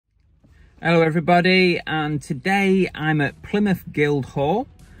Hello everybody, and today I'm at Plymouth Guildhall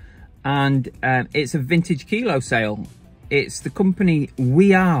and it's a vintage kilo sale. It's the company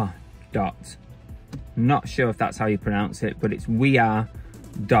We Are Dot. Not sure if that's how you pronounce it, but it's We Are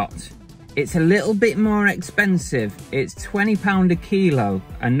Dot. It's a little bit more expensive. It's £20 a kilo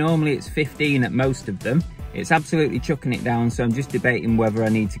and normally it's 15 at most of them. It's absolutely chucking it down, so I'm just debating whether I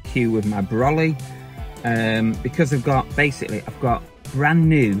need to queue with my brolly because I've got brand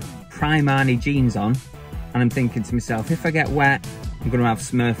new Primani jeans on, and I'm thinking to myself, if I get wet, I'm going to have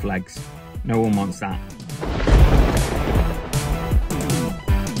Smurf legs. No one wants that.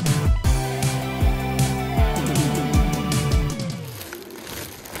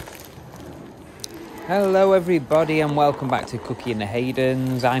 Hello everybody and welcome back to Cookie and the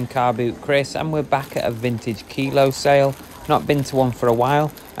Haydens. I'm Car Boot Chris and we're back at a vintage kilo sale. Not been to one for a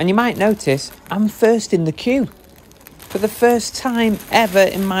while, and you might notice I'm first in the queue. For the first time ever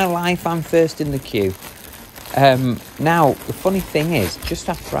in my life, I'm first in the queue. Now, the funny thing is, just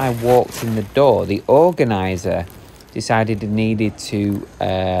after I walked in the door, the organiser decided it needed to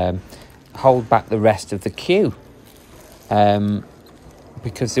hold back the rest of the queue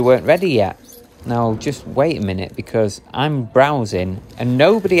because they weren't ready yet. Now, just wait a minute, because I'm browsing and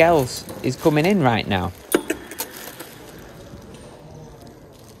nobody else is coming in right now.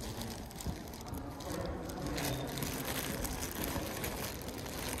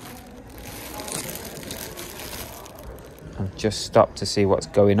 I've just stopped to see what's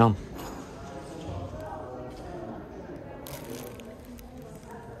going on.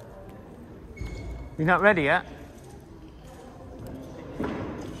 You're not ready yet?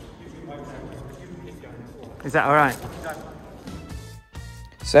 Is that all right?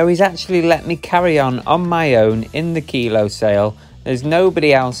 So he's actually let me carry on my own in the kilo sale. There's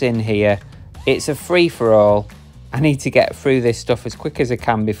nobody else in here. It's a free-for-all. I need to get through this stuff as quick as I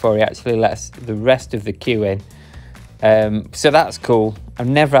can before he actually lets the rest of the queue in. So that's cool. I've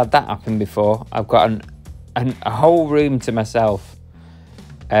never had that happen before. I've got a whole room to myself.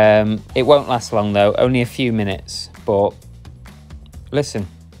 It won't last long though, only a few minutes. But listen,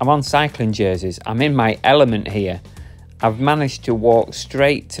 I'm on cycling jerseys. I'm in my element here. I've managed to walk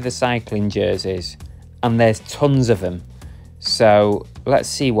straight to the cycling jerseys and there's tons of them. So let's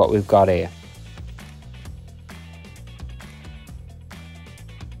see what we've got here.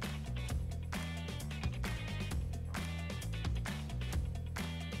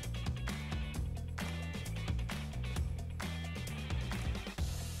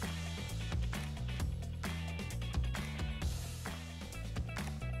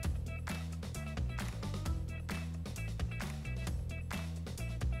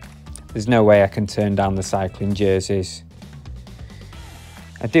 There's no way I can turn down the cycling jerseys.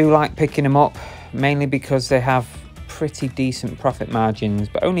 I do like picking them up, mainly because they have pretty decent profit margins,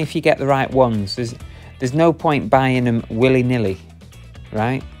 but only if you get the right ones. There's no point buying them willy-nilly,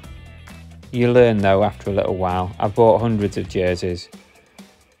 right? You learn though after a little while. I've bought hundreds of jerseys.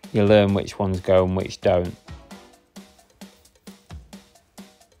 You learn which ones go and which don't.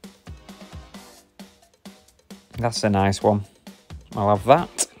 That's a nice one. I'll have that.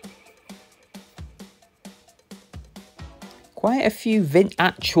 Quite a few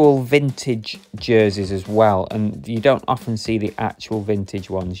actual vintage jerseys as well, and you don't often see the actual vintage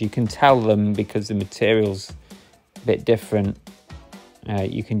ones. You can tell them because the material's a bit different.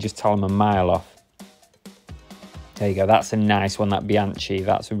 You can just tell them a mile off. There you go, that's a nice one, that Bianchi,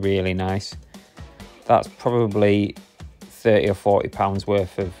 that's really nice. That's probably 30 or 40 pounds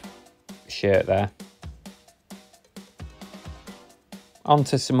worth of shirt there. On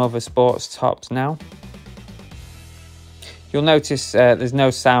to some other sports tops now. You'll notice there's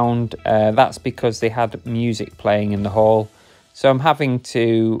no sound. That's because they had music playing in the hall. So I'm having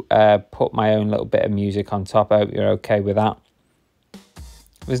to put my own little bit of music on top. I hope you're okay with that.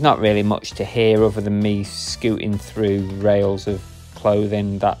 There's not really much to hear other than me scooting through rails of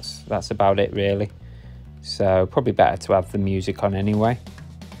clothing. That's about it really. So probably better to have the music on anyway.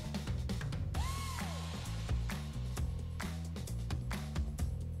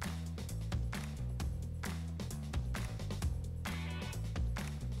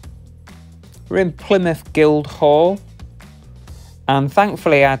 We're in Plymouth Guildhall, and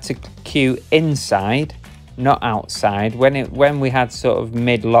thankfully I had to queue inside, not outside. When we had sort of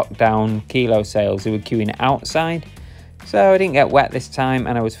mid-lockdown kilo sales, we were queuing outside, so I didn't get wet this time,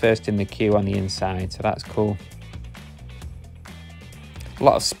 and I was first in the queue on the inside, so that's cool. A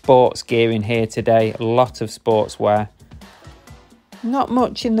lot of sports gear in here today, a lot of sportswear. Not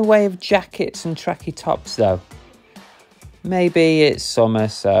much in the way of jackets and tracky tops though. Maybe it's summer,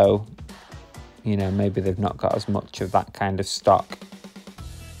 so you know, maybe they've not got as much of that kind of stock.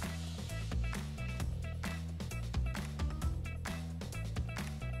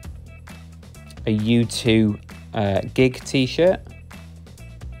 a U2 gig t-shirt.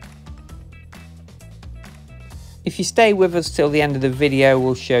 If you stay with us till the end of the video,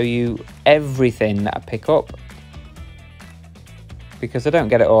 we'll show you everything that I pick up, because I don't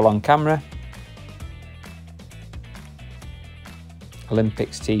get it all on camera.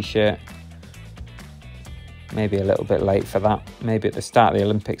 Olympics t-shirt. Maybe a little bit late for that. Maybe at the start of the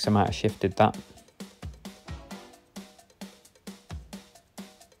Olympics I might have shifted that.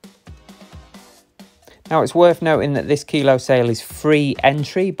 Now it's worth noting that this kilo sale is free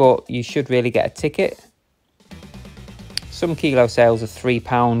entry, but you should really get a ticket. Some kilo sales are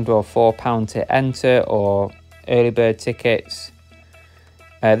 £3 or £4 to enter, or early bird tickets.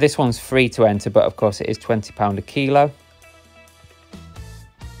 This one's free to enter, but of course it is £20 a kilo.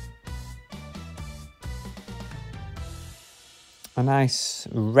 A nice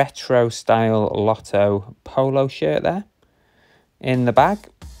retro style Lotto polo shirt there in the bag.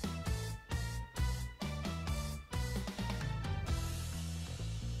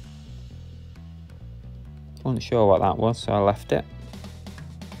 Wasn't sure what that was, so I left it.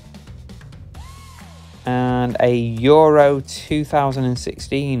 And a Euro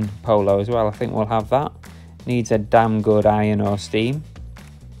 2016 polo as well. I think we'll have that. Needs a damn good iron or steam.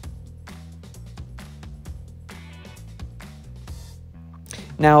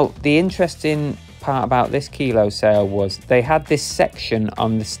 Now, the interesting part about this kilo sale was they had this section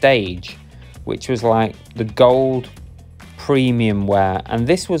on the stage, which was like the gold premium wear, and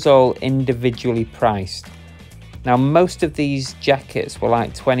this was all individually priced. Now, most of these jackets were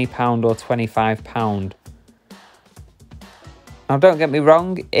like £20 or £25. Now, don't get me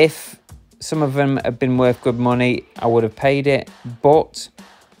wrong, if some of them had been worth good money, I would have paid it, but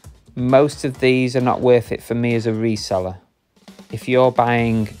most of these are not worth it for me as a reseller. If you're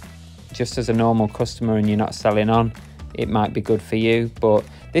buying just as a normal customer and you're not selling on, it might be good for you, but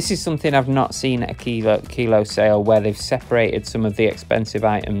this is something I've not seen at a kilo sale, where they've separated some of the expensive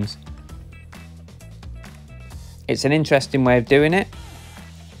items. It's an interesting way of doing it.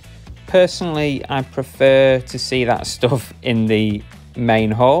 Personally, I prefer to see that stuff in the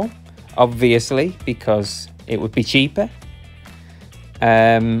main hall, obviously, because it would be cheaper.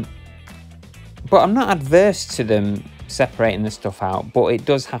 But I'm not adverse to them separating the stuff out, but it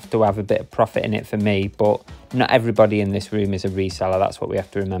does have to have a bit of profit in it for me. But not everybody in this room is a reseller, that's what we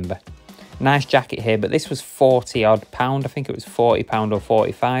have to remember. Nice jacket here, but this was £40 odd. I think it was £40 or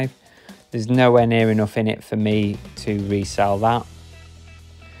 45. There's nowhere near enough in it for me to resell that.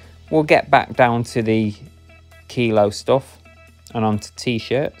 We'll get back down to the kilo stuff and onto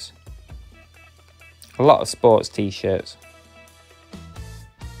t-shirts. A lot of sports t-shirts.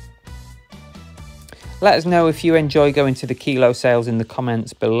 Let us know if you enjoy going to the kilo sales in the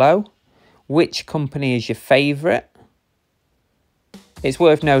comments below. Which company is your favourite? It's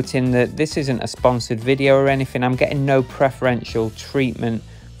worth noting that this isn't a sponsored video or anything. I'm getting no preferential treatment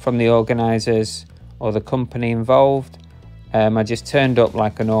from the organisers or the company involved. I just turned up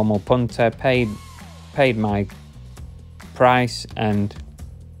like a normal punter, paid my price and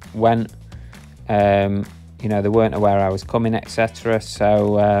went. You know, they weren't aware I was coming, etc.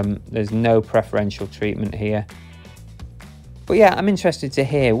 So there's no preferential treatment here. But yeah, I'm interested to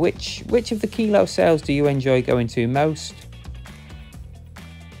hear which of the kilo sales do you enjoy going to most?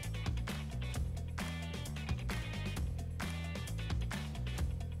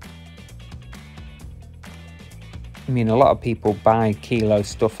 I mean, a lot of people buy kilo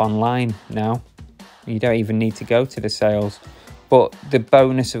stuff online now. You don't even need to go to the sales. But the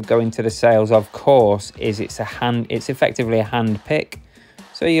bonus of going to the sales, of course, is it's effectively a hand pick.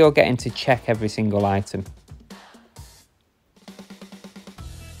 So you're getting to check every single item.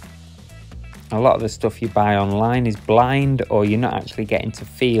 A lot of the stuff you buy online is blind, or you're not actually getting to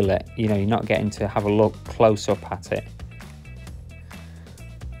feel it. You know, you're not getting to have a look close up at it.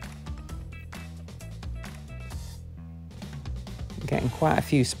 Getting quite a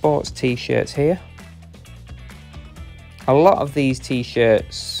few sports t-shirts here. A lot of these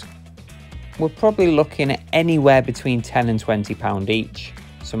t-shirts, we're probably looking at anywhere between £10 and £20 each,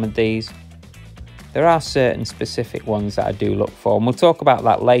 some of these. There are certain specific ones that I do look for, and we'll talk about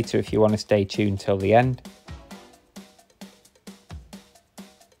that later if you want to stay tuned till the end.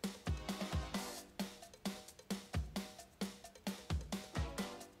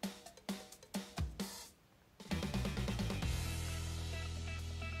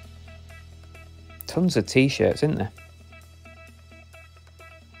 Tons of t-shirts, isn't there?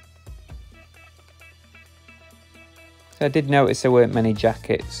 So I did notice there weren't many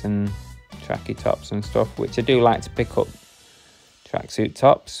jackets and tracky tops and stuff, which I do like to pick up tracksuit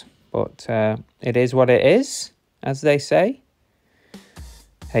tops, but it is what it is, as they say.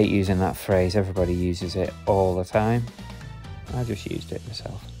 Hate using that phrase, everybody uses it all the time. I just used it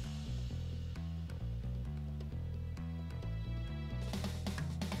myself.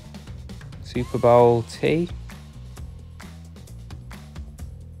 Super Bowl tea.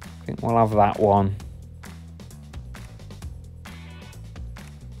 I think we'll have that one.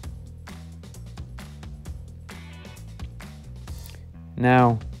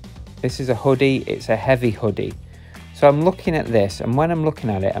 Now, this is a hoodie, it's a heavy hoodie. So I'm looking at this, and when I'm looking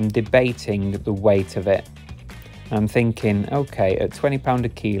at it, I'm debating the weight of it. I'm thinking, okay, at £20 a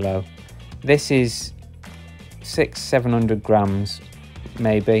kilo, this is 600-700 grams,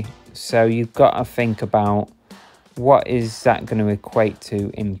 maybe. So you've got to think about what is that going to equate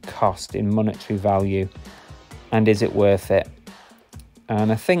to in cost, in monetary value, and is it worth it?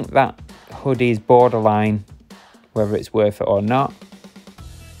 And I think that hoodie is borderline, whether it's worth it or not.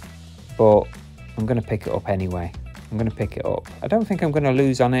 But I'm going to pick it up anyway. I'm going to pick it up. I don't think I'm going to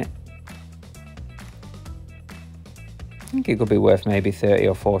lose on it. I think it could be worth maybe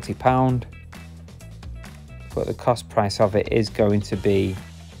 £30 or £40. But the cost price of it is going to be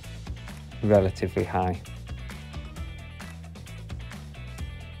relatively high.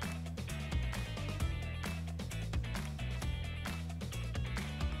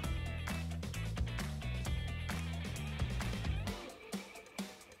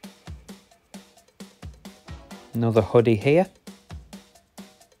 Another hoodie here.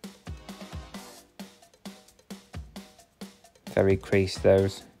 Very creased,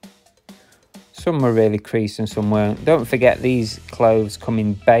 those. Some were really creased and some weren't. Don't forget, these clothes come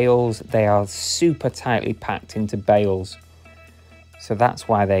in bales. They are super tightly packed into bales. So that's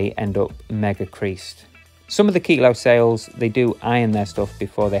why they end up mega creased. Some of the kilo sales, they do iron their stuff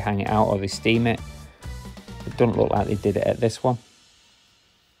before they hang it out or they steam it. It doesn't look like they did it at this one.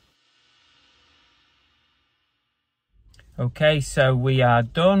 Okay, so we are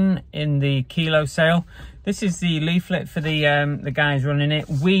done in the kilo sale. This is the leaflet for the guys running it.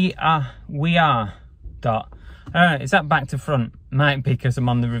 We are dot. Is that back to front? Might be because I'm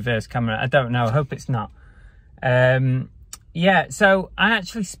on the reverse camera. I don't know. I hope it's not. Yeah, so I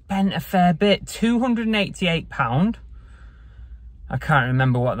actually spent a fair bit. £288. I can't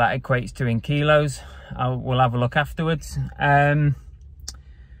remember what that equates to in kilos. We'll have a look afterwards.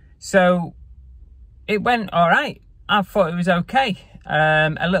 So it went all right. I thought it was okay.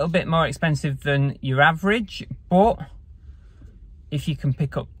 A little bit more expensive than your average, but if you can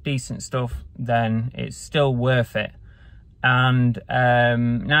pick up decent stuff, then it's still worth it. And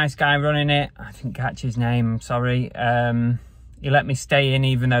nice guy running it. I didn't catch his name, I'm sorry. He let me stay in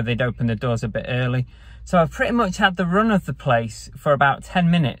even though they'd opened the doors a bit early. So I pretty much had the run of the place for about 10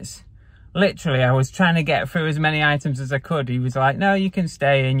 minutes. Literally, I was trying to get through as many items as I could. He was like, no, you can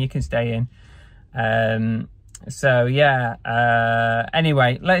stay in, you can stay in. So yeah,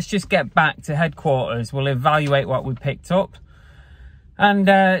 anyway, let's just get back to headquarters. We'll evaluate what we picked up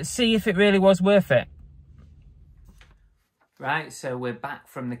and see if it really was worth it. Right, so we're back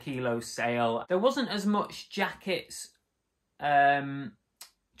from the kilo sale. There wasn't as much jackets, tracky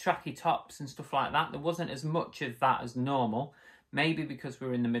tops and stuff like that. There wasn't as much of that as normal. Maybe because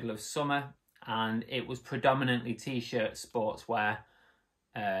we're in the middle of summer and it was predominantly t-shirts, sportswear,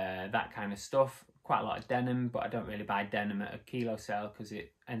 that kind of stuff. Quite a lot of denim, but I don't really buy denim at a kilo sale because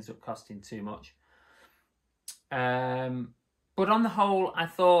it ends up costing too much. But on the whole, I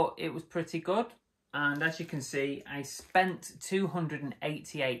thought it was pretty good. And as you can see, I spent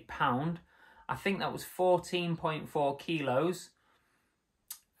 £288. I think that was 14.4 kilos.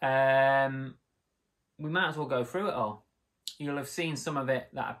 We might as well go through it all. You'll have seen some of it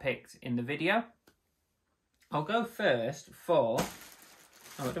that I picked in the video. I'll go first for...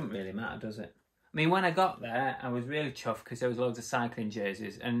 Oh, it doesn't really matter, does it? I mean, when I got there, I was really chuffed because there was loads of cycling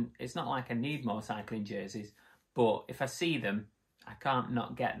jerseys. And it's not like I need more cycling jerseys. But if I see them, I can't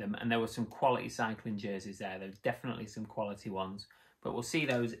not get them. And there were some quality cycling jerseys there. There's definitely some quality ones. But we'll see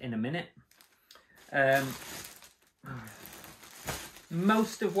those in a minute.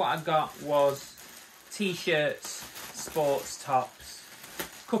 Most of what I got was t-shirts, sports tops,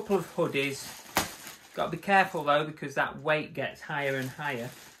 a couple of hoodies. Got to be careful though because that weight gets higher and higher.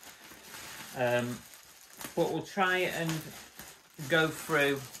 But we'll try and go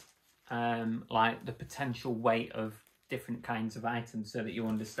through like the potential weight of different kinds of items so that you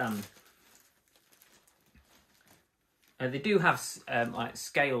understand. They do have like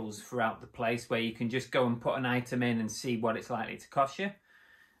scales throughout the place where you can just go and put an item in and see what it's likely to cost you.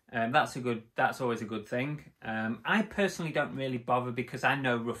 That's always a good thing. I personally don't really bother because I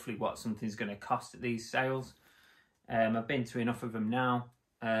know roughly what something's going to cost at these sales. I've been to enough of them now.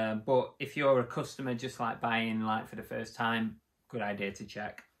 But if you're a customer just like buying like for the first time, good idea to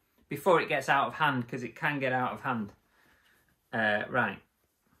check before it gets out of hand, because it can get out of hand. Right.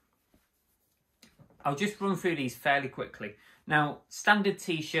 I'll just run through these fairly quickly. Now, standard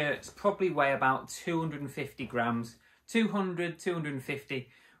t-shirts probably weigh about 250 grams, 200, 250,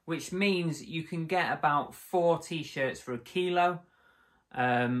 which means you can get about 4 t-shirts for a kilo,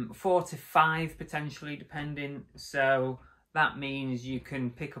 4 to 5 potentially, depending. So that means you can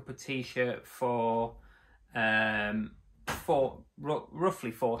pick up a t-shirt for roughly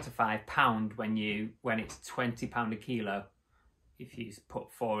 £4 to £5 when it's £20 a kilo. If you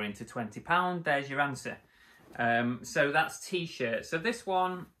put 4 into £20, there's your answer. So that's t-shirt. So this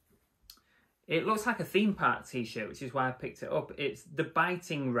one, it looks like a theme park t-shirt, which is why I picked it up. It's the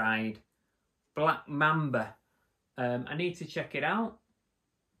Biting Ride Black Mamba. I need to check it out,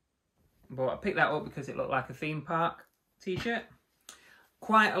 but I picked that up because it looked like a theme park t-shirt.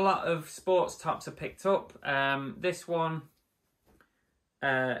 Quite a lot of sports tops are picked up. This one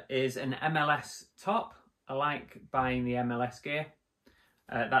is an MLS top. I like buying the MLS gear.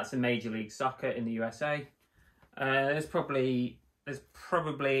 That's a Major League Soccer in the USA. There's probably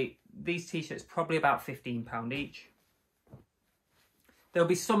these t-shirts probably about £15 each. There'll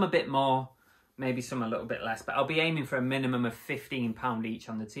be some a bit more, maybe some a little bit less, but I'll be aiming for a minimum of £15 each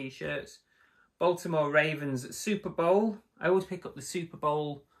on the t-shirts. Baltimore Ravens Super Bowl. I always pick up the Super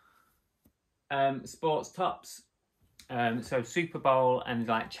Bowl sports tops. So Super Bowl and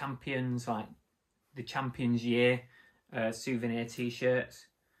like champions, like the Champions Year souvenir t-shirts.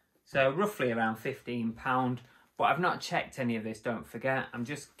 So roughly around £15. But I've not checked any of this, don't forget. I'm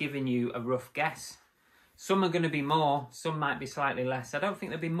just giving you a rough guess. Some are going to be more, some might be slightly less. I don't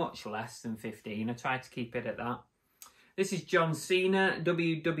think there'll be much less than 15. I try to keep it at that. This is John Cena,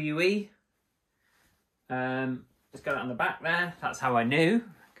 WWE. Just got it on the back there. That's how I knew,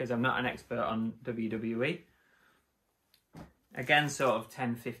 because I'm not an expert on WWE. Again, sort of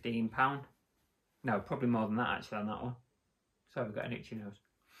 £10, £15. No, probably more than that actually on that one. So I've got an itchy nose.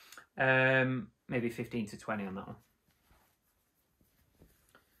 Maybe 15 to 20 on that one.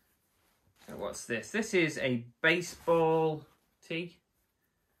 So what's this? This is a baseball tee.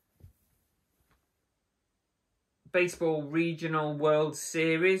 Baseball Regional World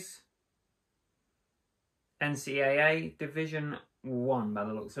Series. NCAA Division 1 by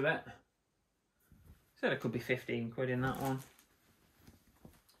the looks of it. So there could be 15 quid in that one.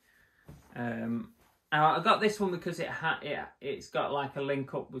 Now I got this one because it's got like a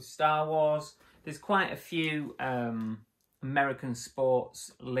link up with Star Wars. There's quite a few American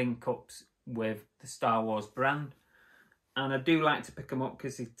sports link ups with the Star Wars brand, and I do like to pick them up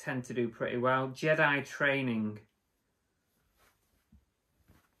because they tend to do pretty well. Jedi Training.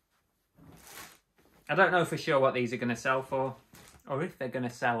 I don't know for sure what these are going to sell for, or if they're going to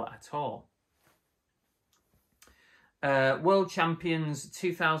sell at all. World Champions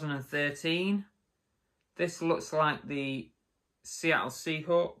 2013. This looks like the Seattle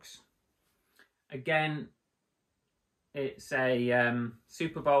Seahawks. Again, it's a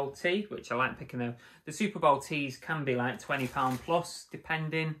Super Bowl tee, which I like picking up. The Super Bowl tees can be like £20 plus,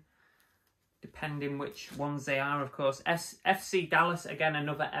 depending which ones they are, of course. FC Dallas, again,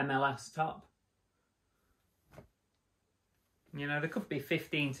 another MLS top. You know, there could be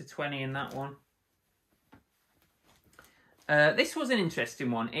 15 to 20 in that one. This was an interesting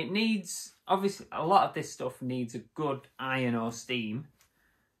one. It needs, obviously, a lot of this stuff needs a good iron or steam.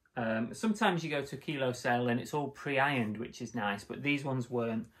 Sometimes you go to a kilo sale and it's all pre-ironed, which is nice, but these ones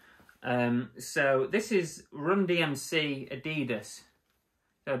weren't. So this is Run DMC Adidas.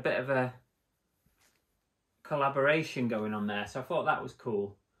 So a bit of a collaboration going on there. So I thought that was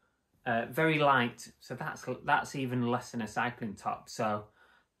cool. Very light, so that's even less than a cycling top. So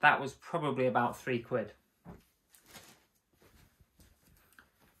that was probably about £3.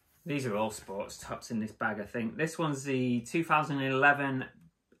 These are all sports tops in this bag, I think. This one's the 2011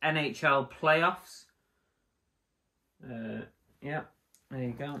 NHL playoffs. Yeah, there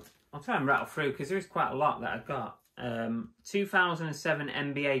you go. I'll try and rattle through because there is quite a lot that I've got. 2007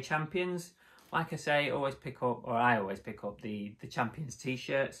 NBA champions. Like I say, I always pick up the champions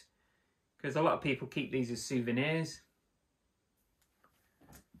t-shirts because a lot of people keep these as souvenirs.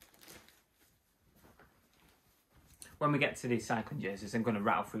 When we get to these cycling jerseys, I'm going to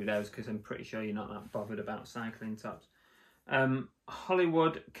rattle through those because I'm pretty sure you're not that bothered about cycling tops.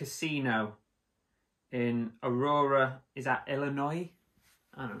 Hollywood Casino in Aurora. Is that Illinois?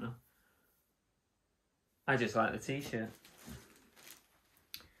 I don't know. I just like the t-shirt.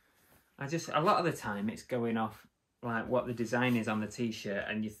 A lot of the time it's going off like what the design is on the t-shirt,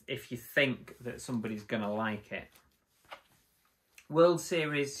 and if you think that somebody's going to like it. World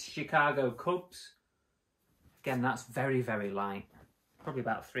Series Chicago Cubs. Again, that's very, very light. Probably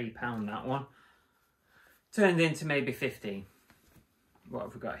about £3, that one. Turned into maybe 15. What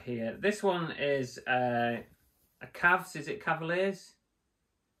have we got here? This one is a Cavs. Is it Cavaliers?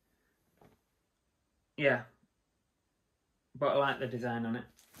 Yeah. But I like the design on it.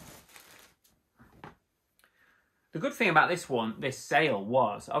 The good thing about this sale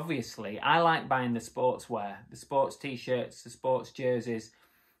was, obviously, I like buying the sportswear, the sports t-shirts, the sports jerseys.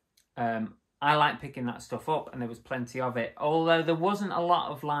 I like picking that stuff up, and there was plenty of it. Although there wasn't a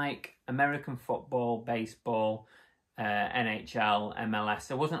lot of like American football, baseball, NHL, MLS.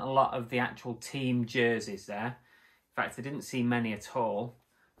 There wasn't a lot of the actual team jerseys there. In fact, I didn't see many at all.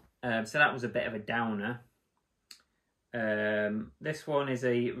 So that was a bit of a downer. This one is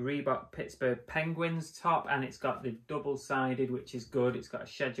a Reebok Pittsburgh Penguins top, and it's got the double-sided, which is good. It's got a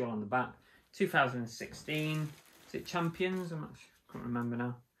schedule on the back. 2016. Is it Champions? I'm not sure. I can't remember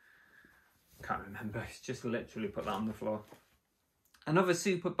now. Can't remember. It's just literally put that on the floor. Another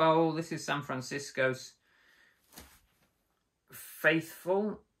Super Bowl. This is San Francisco's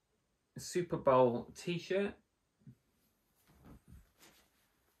Faithful Super Bowl t-shirt.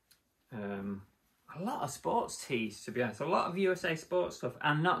 A lot of sports tees, to be honest. A lot of USA sports stuff,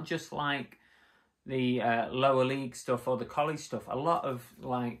 and not just like the lower league stuff or the college stuff. A lot of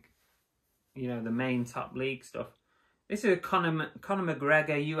like, you know, the main top league stuff. This is a Conor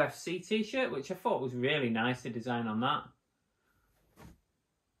McGregor UFC t-shirt, which I thought was really nice, the design on that.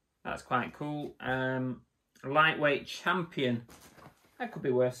 That's quite cool. Lightweight champion. That could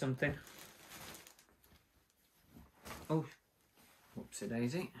be worth something. Oh, whoopsie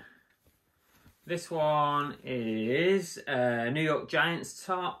daisy. This one is a New York Giants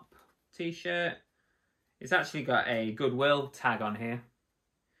top t-shirt. It's actually got a Goodwill tag on here.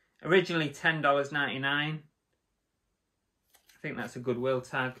 Originally $10.99. I think that's a Goodwill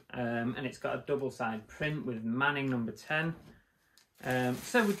tag, and it's got a double-side print with Manning number 10.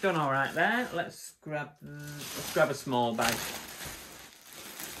 So we've done all right there. Let's grab a small bag.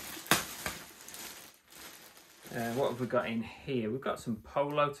 What have we got in here? We've got some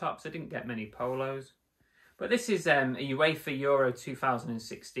polo tops. I didn't get many polos, but this is a UEFA Euro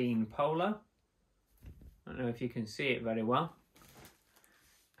 2016 polo. I don't know if you can see it very well.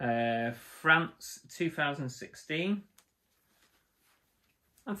 France 2016.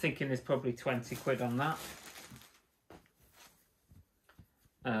 I'm thinking there's probably 20 quid on that.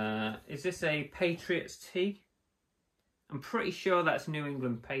 Is this a Patriots tee? I'm pretty sure that's New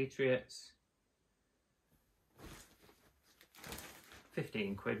England Patriots.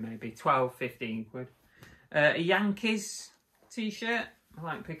 15 quid maybe, 12, 15 quid. A Yankees t-shirt. I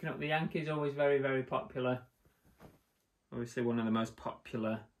like picking up the Yankees, always very, very popular. Obviously one of the most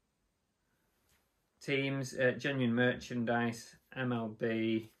popular teams. Genuine merchandise.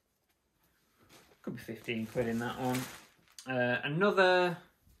 MLB, could be 15 quid in that one. Another,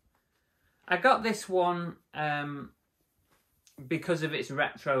 I got this one because of its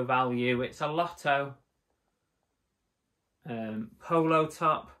retro value. It's a Lotto polo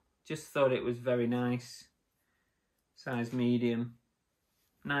top. Just thought it was very nice. Size medium.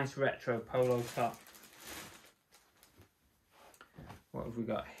 Nice retro polo top. What have we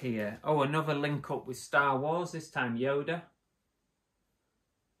got here? Oh, another link up with Star Wars, this time Yoda.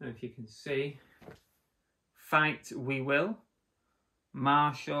 I don't know if you can see. Fight We Will.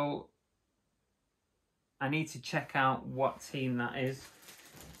 Marshall. I need to check out what team that is.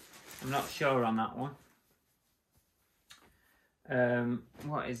 I'm not sure on that one.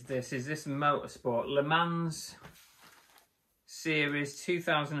 What is this? Is this Motorsport? Le Mans Series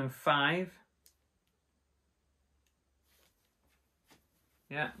 2005.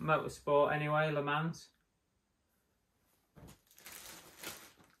 Yeah, Motorsport anyway, Le Mans.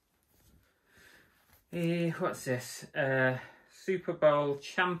 What's this? Super Bowl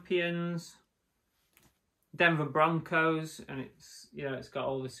champions, Denver Broncos, and it's, you know, it's got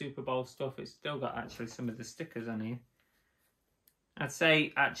all the Super Bowl stuff. It's still got actually some of the stickers on here. I'd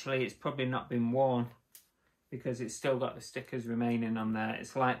say actually it's probably not been worn because it's still got the stickers remaining on there.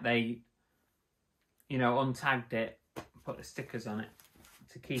 It's like they, you know, untagged it, put the stickers on it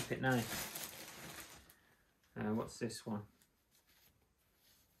to keep it nice. What's this one?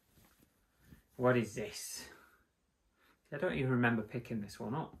 What is this? I don't even remember picking this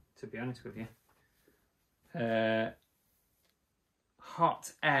one up, to be honest with you.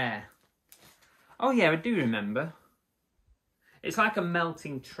 Hot Air. Oh yeah, I do remember. It's like a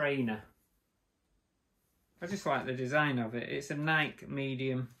melting trainer. I just like the design of it. It's a Nike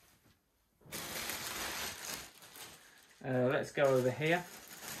medium. Let's go over here.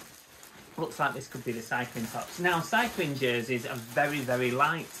 Looks like this could be the cycling tops. Now, cycling jerseys are very, very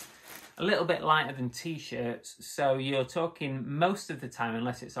light. a little bit lighter than t-shirts, so you're talking most of the time,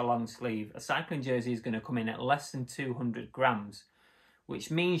 unless it's a long sleeve, a cycling jersey is going to come in at less than 200 grams,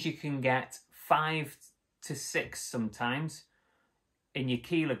 which means you can get 5 to 6 sometimes in your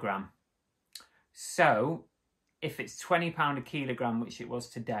kilogram. So if it's £20 a kilogram, which it was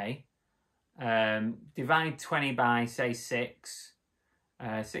today, divide 20 by, say, 6,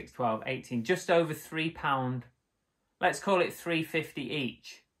 6, 12, 18, just over £3. Let's call it £3.50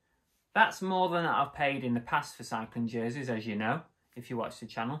 each. That's more than I've paid in the past for cycling jerseys, as you know, if you watch the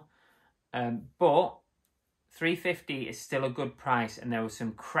channel. But £3.50 is still a good price, and there were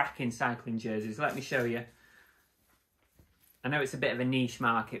some cracking cycling jerseys. Let me show you. I know it's a bit of a niche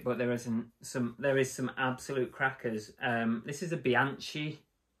market, but there is some absolute crackers. This is a Bianchi,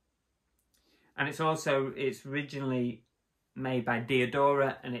 and it's originally made by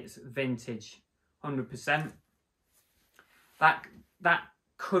Diodora, and it's vintage, 100%.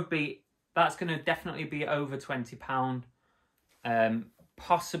 That's going to definitely be over £20,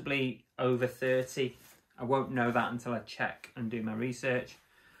 possibly over 30. I won't know that until I check and do my research.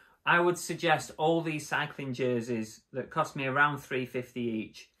 I would suggest all these cycling jerseys that cost me around £3.50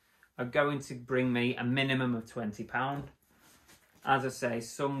 each are going to bring me a minimum of £20. As I say,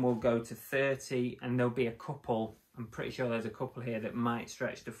 some will go to 30, and there'll be a couple, I'm pretty sure there's a couple here that might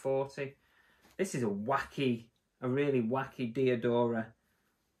stretch to 40. This is a really wacky Diodora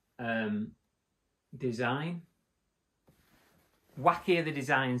design. Wackier the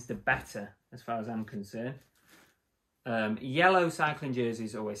designs, the better, as far as I'm concerned. Yellow cycling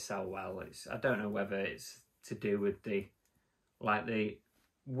jerseys always sell well. I don't know whether it's to do with the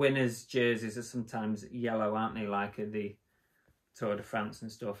winners' jerseys are sometimes yellow, aren't they? Like at the Tour de France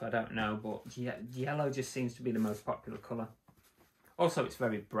and stuff. I don't know, but yellow just seems to be the most popular colour. Also, it's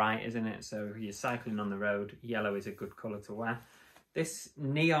very bright, isn't it? So if you're cycling on the road, yellow is a good colour to wear. This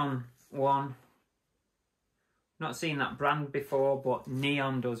neon one, not seen that brand before, but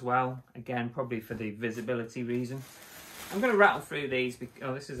neon does well. Again, probably for the visibility reason. I'm going to rattle through these because,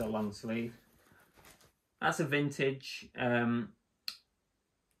 oh, this is a long sleeve. That's a vintage SMS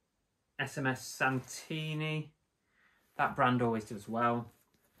Santini. That brand always does well.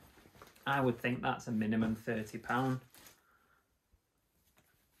 I would think that's a minimum £30.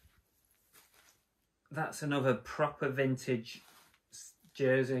 That's another proper vintage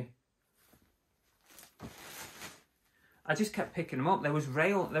jersey. I just kept picking them up. There was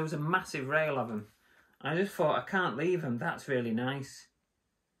a massive rail of them. I just thought, I can't leave them. That's really nice.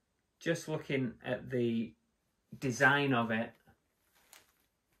 Just looking at the design of it,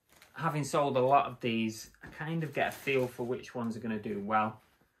 having sold a lot of these, I kind of get a feel for which ones are going to do well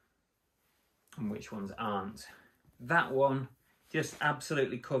and which ones aren't. That one, just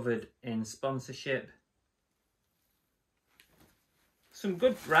absolutely covered in sponsorship. Some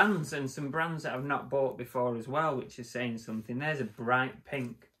good brands, and some brands that I've not bought before as well, which is saying something. There's a bright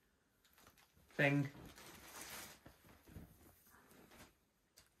pink thing.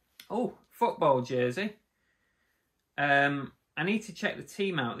 Oh, football jersey. I need to check the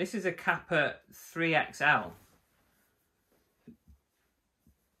team out. This is a Kappa 3XL.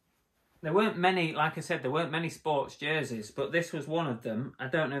 There weren't many, like I said, there weren't many sports jerseys, but this was one of them. I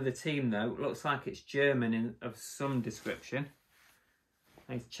don't know the team though. It looks like it's German of some description.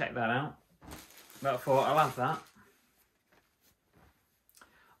 I need to check that out. But I thought I'll have that.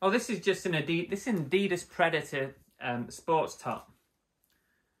 Oh, this is just an Adidas Predator sports top.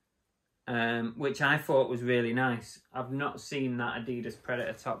 Which I thought was really nice. I've not seen that Adidas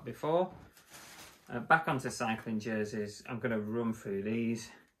Predator top before. Back onto cycling jerseys. I'm going to run through these.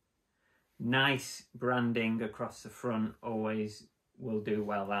 Nice branding across the front always will do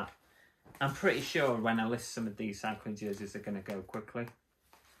well. That I'm pretty sure when I list some of these cycling jerseys, they're going to go quickly.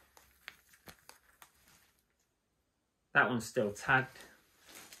 That one's still tagged.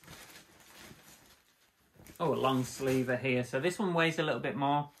 Oh, a long sleever here. So this one weighs a little bit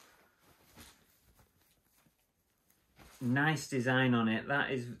more. Nice design on it.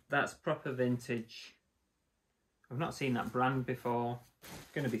 That's proper vintage. I've not seen that brand before.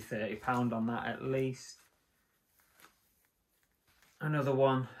 It's going to be £30 on that at least. Another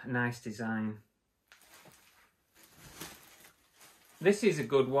one, nice design. This is a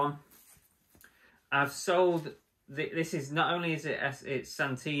good one. I've sold. This is not only is it's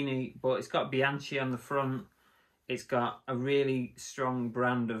Santini, but it's got Bianchi on the front. It's got a really strong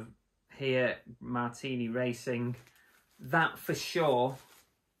brand of here, Martini Racing. That for sure,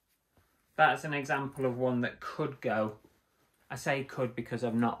 that's an example of one that could go. I say could because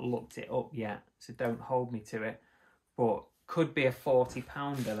I've not looked it up yet, so don't hold me to it. But could be a £40,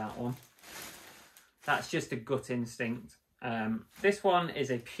 that one. That's just a gut instinct. This one is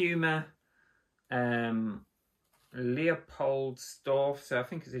a Puma Leopoldsdorf, so I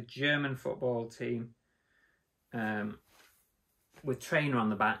think it's a German football team with trainer on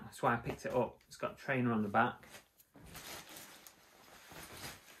the back. That's why I picked it up. It's got a trainer on the back.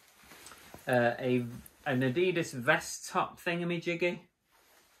 An Adidas vest top thingamajiggy.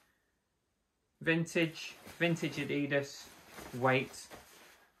 Vintage Adidas, weight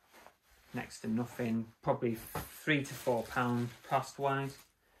next to nothing, probably £3 to £4 cost wise.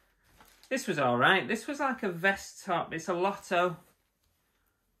 This was all right. This was like a vest top. It's a Lotto.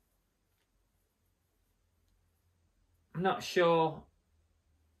 I'm not sure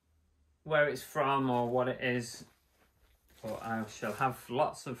where it's from or what it is, but I shall have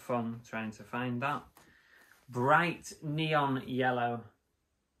lots of fun trying to find that. Bright neon yellow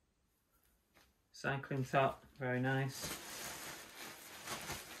cycling top, very nice.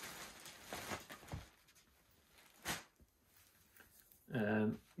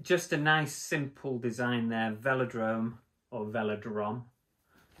 Just a nice simple design there, velodrome or velodrom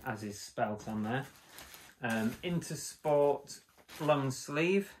as is spelt on there. Intersport long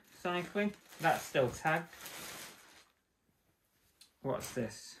sleeve cycling, that's still tagged. What's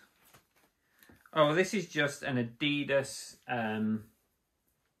this? Oh, this is just an Adidas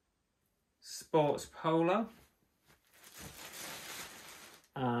sports polo.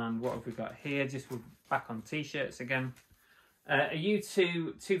 And what have we got here? Just we're back on t-shirts again. A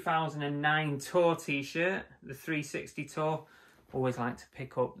U2 2009 tour t-shirt, the 360 tour. Always like to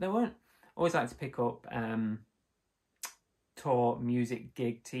pick up, tour music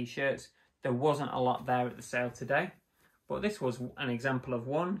gig t-shirts. There wasn't a lot there at the sale today, but this was an example of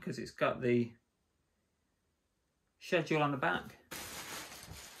one because it's got the schedule on the back.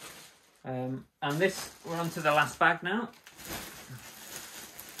 And this, we're on to the last bag now.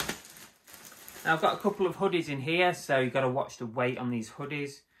 Now I've got a couple of hoodies in here, so you've got to watch the weight on these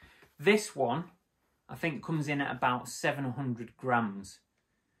hoodies. This one, I think, comes in at about 700 grams.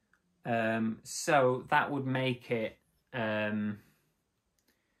 So that would make it, £14,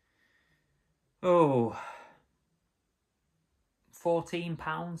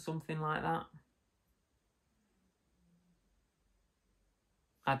 something like that.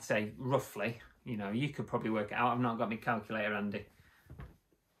 I'd say roughly, you know, you could probably work it out. I've not got my calculator handy.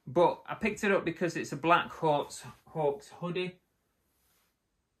 But I picked it up because it's a Black Hawks hoodie.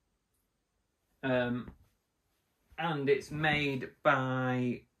 And it's made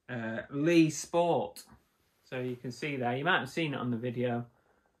by Lee Sport. So you can see there, you might have seen it on the video.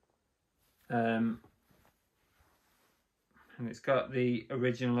 And it's got the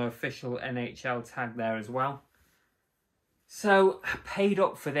original official NHL tag there as well. So I paid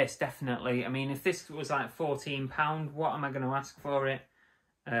up for this, definitely. I mean, if this was like £14, what am I going to ask for it?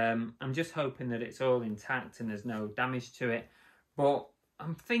 I'm just hoping that it's all intact and there's no damage to it. But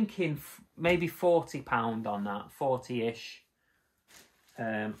I'm thinking maybe £40 on that, 40-ish.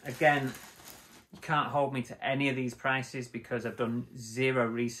 Again, you can't hold me to any of these prices because I've done zero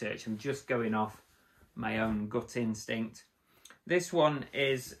research. I'm just going off my own gut instinct. This one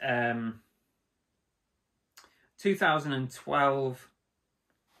is 2012.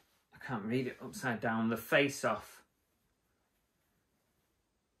 I can't read it upside down. The Face Off.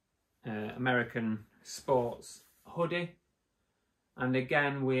 American sports hoodie. And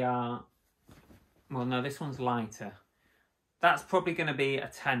again, we are... Well, no, this one's lighter. That's probably going to be a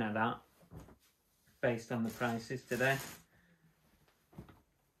tenner, that, based on the prices today.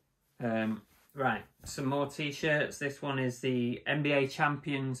 Right, some more t-shirts. This one is the NBA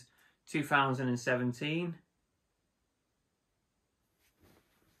Champions 2017.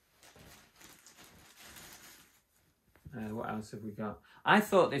 What else have we got? I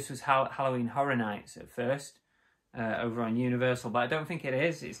thought this was Halloween Horror Nights at first, over on Universal, but I don't think it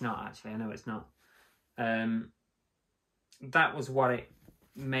is. It's not, actually. I know it's not. That was what it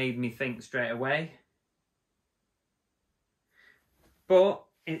made me think straight away. But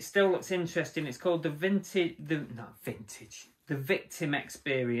it still looks interesting. It's called the Victim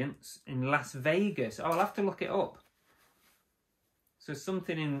Experience in Las Vegas. Oh, I'll have to look it up. So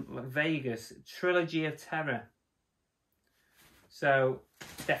something in Vegas, Trilogy of Terror. So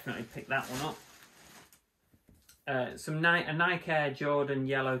definitely pick that one up. A Nike Air Jordan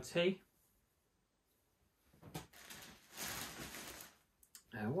yellow tee.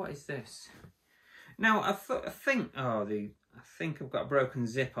 What is this? Now I think I've got a broken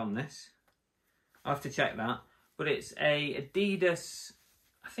zip on this. I'll have to check that. But it's a Adidas.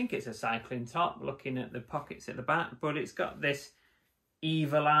 I think it's a cycling top. Looking at the pockets at the back, but it's got this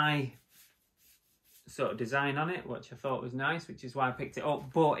evil eye sort of design on it, which I thought was nice, which is why I picked it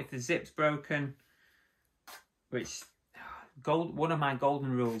up. But if the zip's broken, which one of my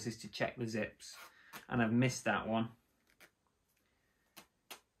golden rules is to check the zips, and I've missed that one.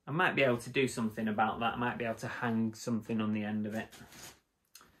 I might be able to do something about that. I might be able to hang something on the end of it.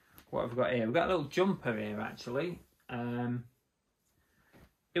 What have we got here? We've got a little jumper here, actually.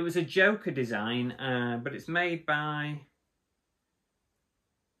 It was a Joker design, but it's made by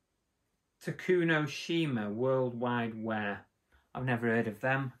Takuno Shima Worldwide Wear. I've never heard of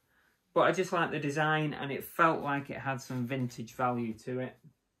them, but I just like the design, and it felt like it had some vintage value to it.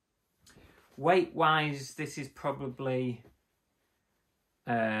 Weight wise, this is probably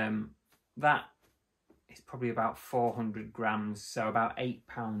that is probably about 400 grams, so about £8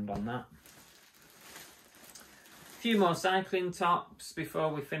 on that. A few more cycling tops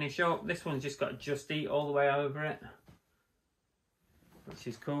before we finish up. This one's just got Just Eat all the way over it, which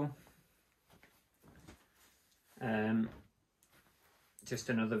is cool. Just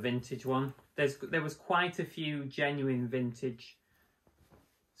another vintage one. There was quite a few genuine vintage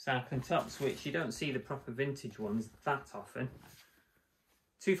cycling tops, which you don't see the proper vintage ones that often.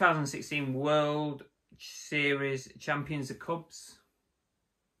 2016 World Series Champions of Cubs.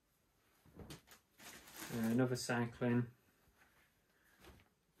 Another cycling.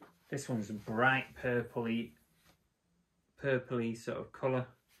 This one's a bright purpley sort of colour.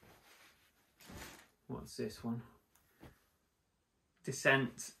 What's this one?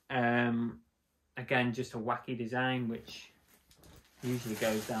 Descent. Again, just a wacky design, which usually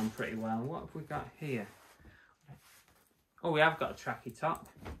goes down pretty well. What have we got here? Oh, we have got a tracky top.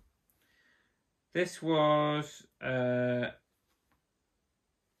 This was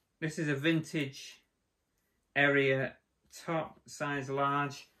this is a vintage area top, size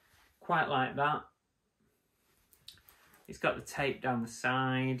large, quite like that. It's got the tape down the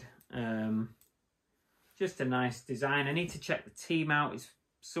side. Just a nice design. I need to check the team out. It's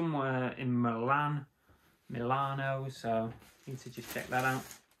somewhere in Milano, so I need to just check that out.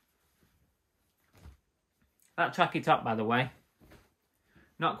 That tracky top, by the way,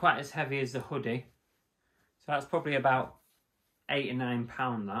 not quite as heavy as the hoodie, so that's probably about £8 or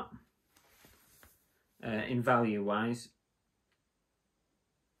 £9 that, in value wise.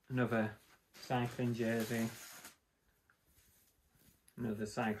 Another cycling jersey. Another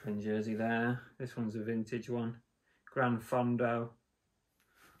cycling jersey there. This one's a vintage one. Gran Fondo.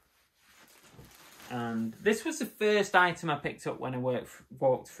 And this was the first item I picked up when I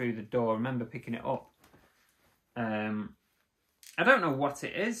walked through the door. I remember picking it up. I don't know what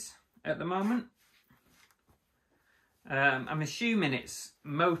it is at the moment. I'm assuming it's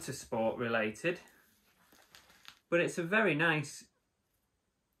motorsport related, but it's a very nice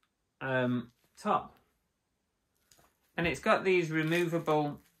top. And it's got these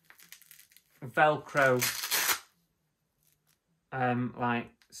removable Velcro like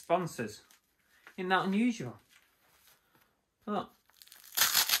sponsors. Isn't that unusual? Look,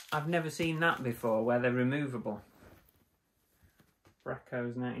 I've never seen that before, where they're removable.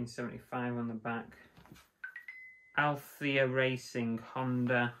 Bracco's 1975 on the back. Althea Racing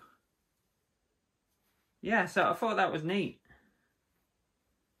Honda. Yeah, so I thought that was neat.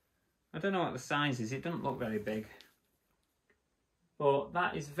 I don't know what the size is. It doesn't look very big. But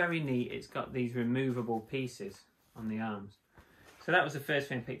that is very neat. It's got these removable pieces on the arms. So that was the first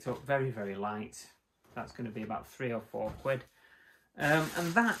thing I picked up. Very, very light. That's going to be about £3 or £4.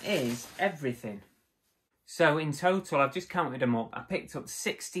 And that is everything. So in total, I've just counted them up. I picked up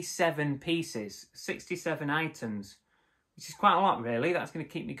 67 pieces, 67 items, which is quite a lot really. That's going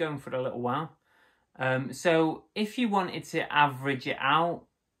to keep me going for a little while. So if you wanted to average it out,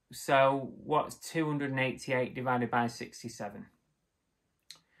 so what's 288 divided by 67?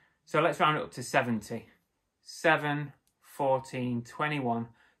 So let's round it up to 70. 7, 14, 21,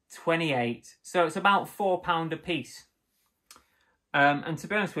 28. So it's about £4 a piece. And to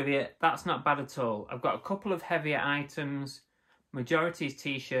be honest with you, that's not bad at all. I've got a couple of heavier items. Majority is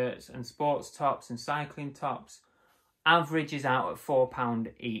t-shirts and sports tops and cycling tops. Average is out at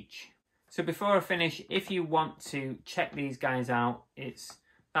 £4 each. So before I finish, if you want to check these guys out,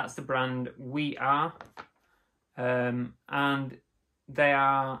 that's the brand We Are. And they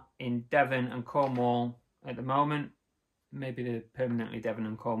are in Devon and Cornwall at the moment. Maybe they're permanently Devon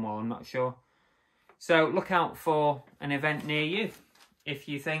and Cornwall, I'm not sure. So look out for an event near you. If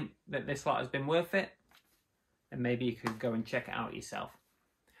you think that this lot has been worth it, then maybe you could go and check it out yourself.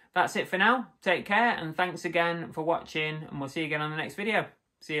 That's it for now. Take care, and thanks again for watching, and we'll see you again on the next video.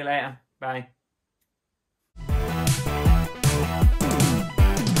 See you later. Bye.